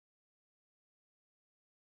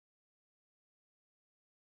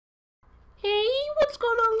What's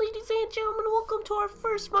going on, ladies and gentlemen? Welcome to our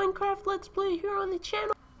first Minecraft Let's Play here on the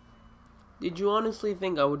channel. Did you honestly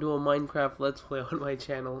think I would do a Minecraft Let's Play on my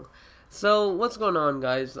channel? So, what's going on,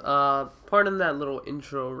 guys? Pardon that little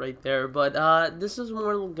intro right there, but this is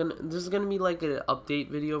gonna be like an update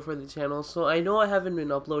video for the channel. So I know I haven't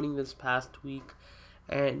been uploading this past week,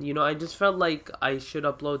 and you know, I just felt like I should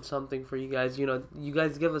upload something for you guys. You know, you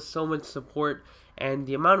guys give us so much support, and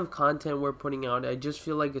the amount of content we're putting out, I just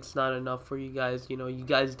feel like it's not enough for you guys. You know, you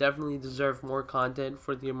guys definitely deserve more content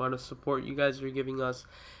for the amount of support you guys are giving us,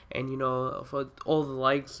 and you know, for all the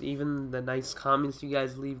likes, even the nice comments you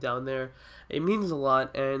guys leave down there. It means a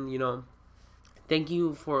lot, and you know, thank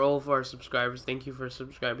you for all of our subscribers. Thank you for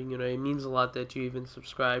subscribing. You know, it means a lot that you even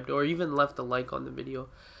subscribed or even left a like on the video.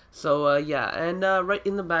 So yeah, and right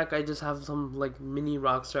in the back I just have some like mini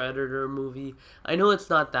Rockstar editor movie. I know it's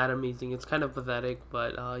not that amazing, it's kind of pathetic,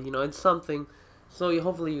 but you know, it's something. So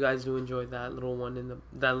hopefully you guys do enjoy that little one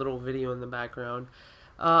that little video in the background.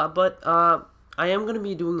 I am gonna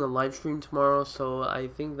be doing a live stream tomorrow, so I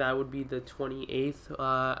think that would be the 28th.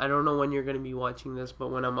 I don't know when you're gonna be watching this, but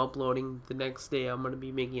when I'm uploading the next day, I'm gonna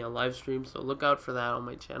be making a live stream. So look out for that on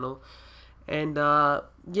my channel. And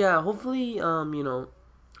yeah, hopefully you know,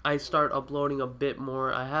 I start uploading a bit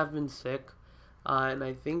more. I have been sick, and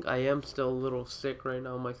I think I am still a little sick right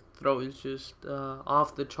now. My throat is just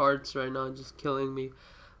off the charts right now, just killing me.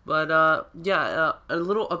 But yeah, a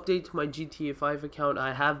little update to my GTA 5 account.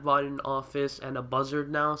 I have bought an office and a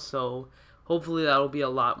buzzard now, so hopefully that'll be a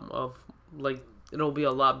lot of it'll be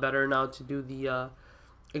a lot better now to do the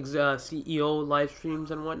CEO live streams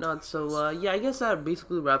and whatnot. So yeah, I guess that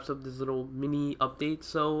basically wraps up this little mini update.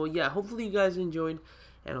 So yeah, hopefully you guys enjoyed,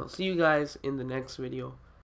 and I'll see you guys in the next video.